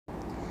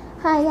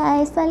Hi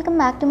guys, welcome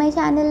back to my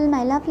channel,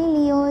 my lovely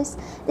Leos.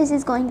 This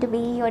is going to be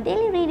your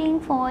daily reading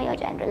for your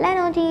general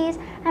energies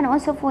and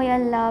also for your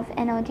love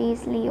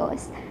energies,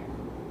 Leos.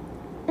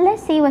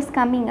 Let's see what's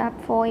coming up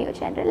for your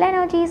general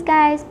energies,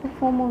 guys,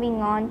 before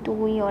moving on to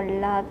your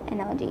love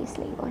energies,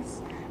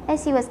 Leos.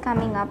 Let's see what's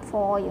coming up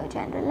for your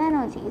general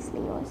energies,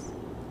 Leos.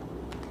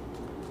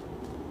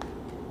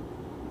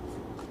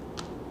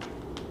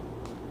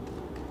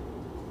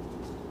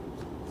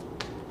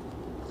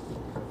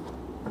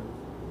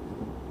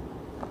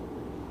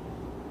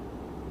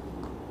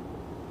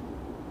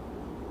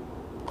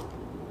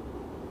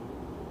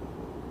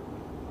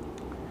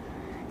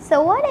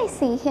 So what I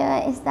see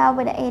here is that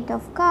with the 8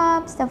 of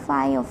Cups, the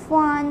 5 of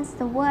Wands,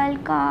 the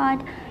World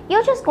card,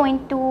 you're just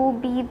going to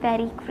be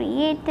very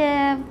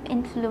creative,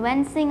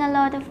 influencing a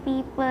lot of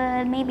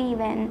people, maybe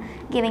even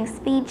giving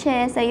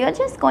speeches. So you're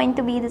just going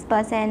to be this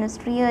person who's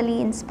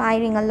really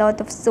inspiring a lot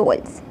of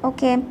souls,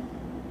 okay?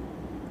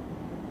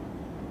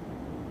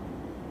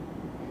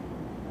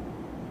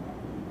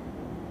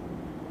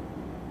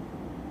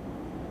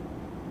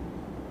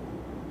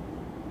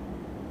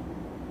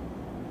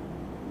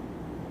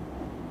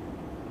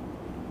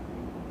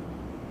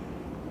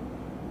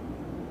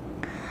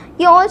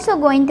 You're also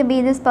going to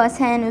be this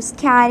person who's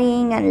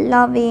caring and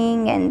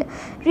loving and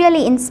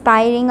really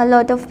inspiring a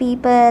lot of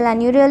people,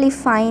 and you really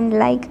find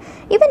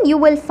even you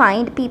will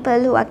find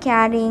people who are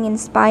caring,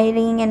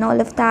 inspiring and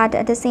all of that.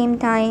 At the same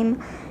time,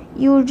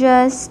 you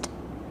just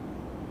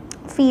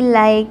feel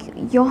like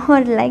you're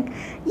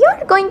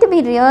going to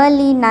be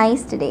really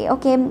nice today,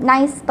 okay?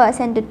 Nice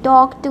person to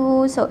talk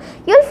to. So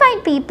you'll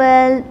find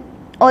people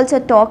also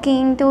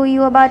talking to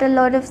you about a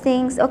lot of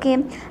things, okay?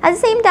 At the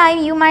same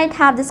time, you might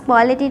have this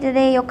quality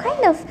today, you're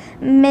kind of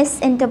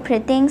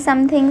misinterpreting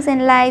some things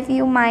in life.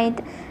 You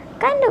might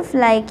kind of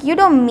you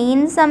don't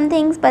mean some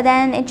things, but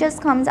then it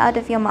just comes out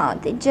of your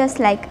mouth. It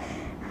just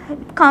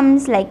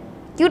comes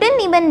you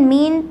didn't even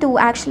mean to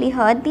actually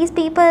hurt these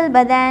people,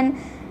 but then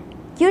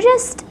you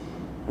just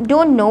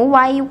don't know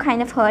why you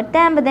kind of hurt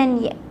them, but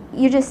then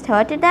you just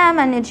hurted them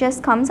and it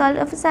just comes all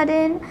of a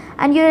sudden,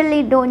 and you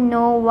really don't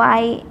know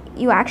why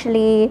you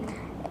actually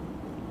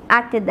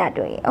acted that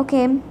way,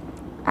 okay?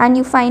 And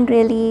you find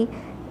really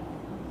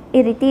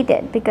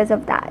irritated because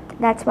of that.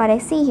 That's what I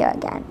see here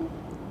again.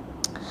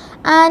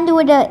 And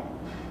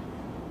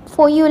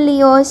for you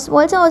Leos,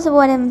 also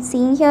what I'm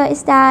seeing here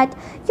is that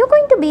you're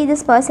going to be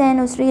this person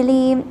who's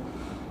really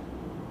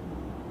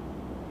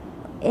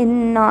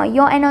in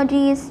your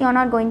energies. You're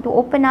not going to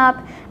open up,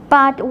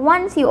 but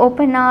once you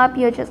open up,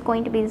 you're just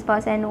going to be this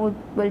person who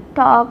will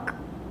talk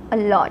a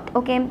lot,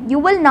 okay? You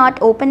will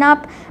not open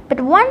up, but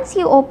once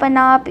you open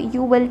up,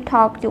 you will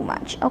talk too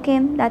much, okay?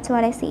 That's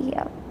what I see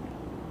here.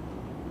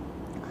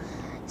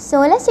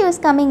 So let's see what's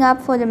coming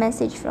up for the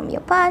message from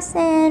your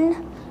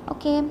person,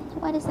 okay?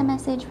 What is the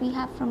message we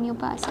have from your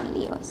person,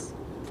 Leos?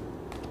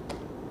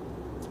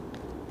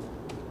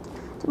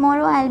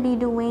 Tomorrow I'll be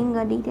doing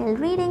a detailed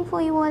reading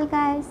for you all,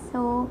 guys,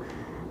 so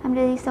I'm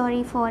really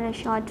sorry for a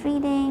short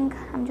reading.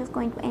 I'm just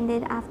going to end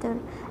it after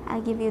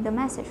I'll give you the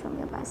message from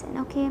your person,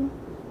 okay?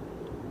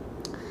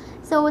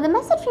 So the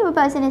message from your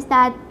person is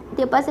that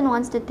the person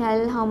wants to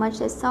tell how much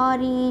they're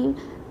sorry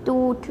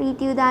to treat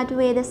you that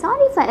way. They're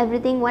sorry for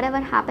everything, whatever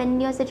happened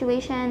in your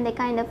situation. They're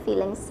kind of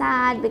feeling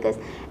sad because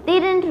they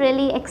didn't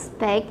really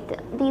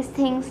expect these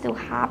things to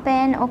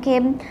happen, okay?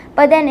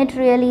 But then it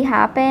really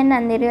happened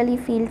and they really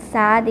feel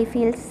sad. They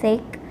feel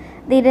sick.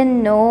 They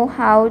didn't know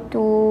how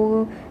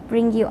to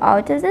bring you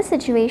out of the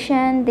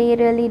situation. They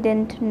really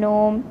didn't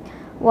know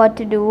what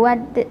to do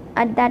at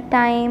that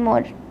time,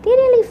 or they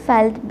really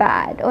felt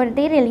bad, or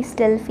they really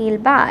still feel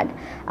bad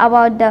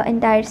about the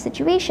entire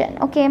situation,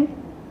 okay?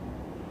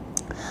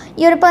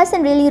 Your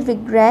person really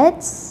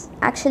regrets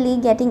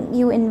actually getting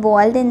you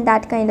involved in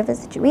that kind of a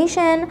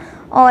situation,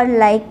 or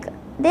they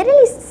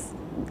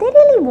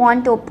really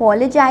want to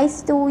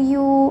apologize to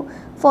you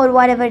for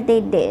whatever they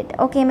did,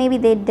 okay? Maybe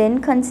they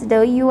didn't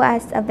consider you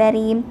as a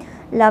very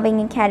loving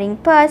and caring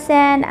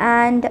person,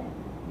 and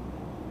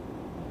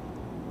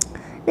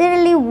they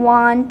really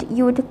want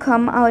you to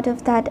come out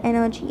of that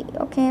energy,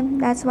 okay?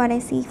 That's what I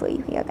see for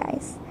you here,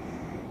 guys.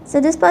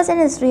 So this person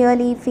is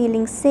really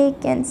feeling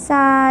sick and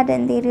sad,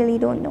 and they really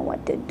don't know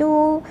what to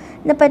do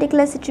in the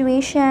particular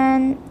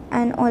situation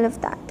and all of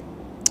that.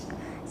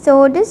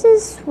 So this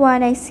is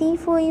what I see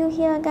for you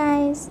here,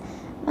 guys,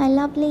 my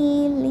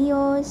lovely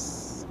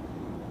Leos.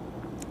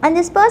 And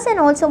this person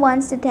also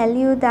wants to tell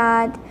you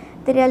that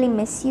they really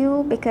miss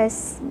you,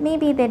 because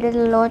maybe they did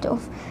a lot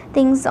of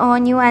things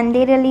on you and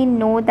they really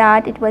know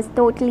that it was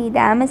totally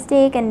their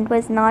mistake and it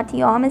was not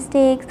your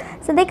mistakes.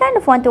 So they kind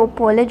of want to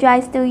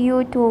apologize to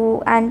you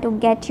and to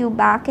get you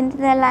back into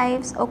their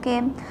lives,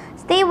 okay?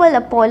 So they will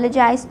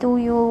apologize to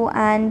you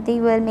and they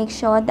will make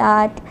sure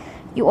that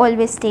you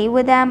always stay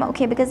with them,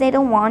 okay? Because they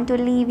don't want to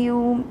leave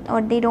you, or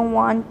they don't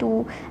want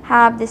to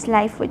have this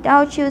life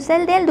without you.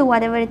 So they'll do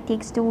whatever it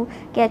takes to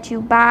get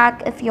you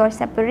back if you're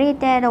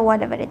separated or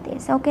whatever it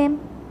is, okay?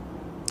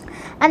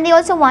 And they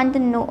also want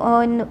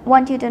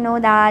you to know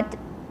that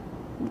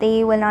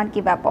They will not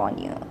give up on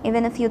you.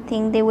 Even if you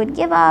think they would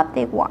give up,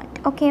 they won't.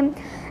 Okay,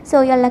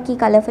 so your lucky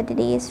color for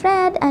today is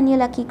red, and your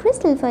lucky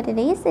crystal for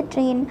today is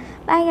citrine.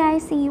 Bye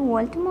guys, see you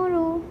all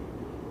tomorrow.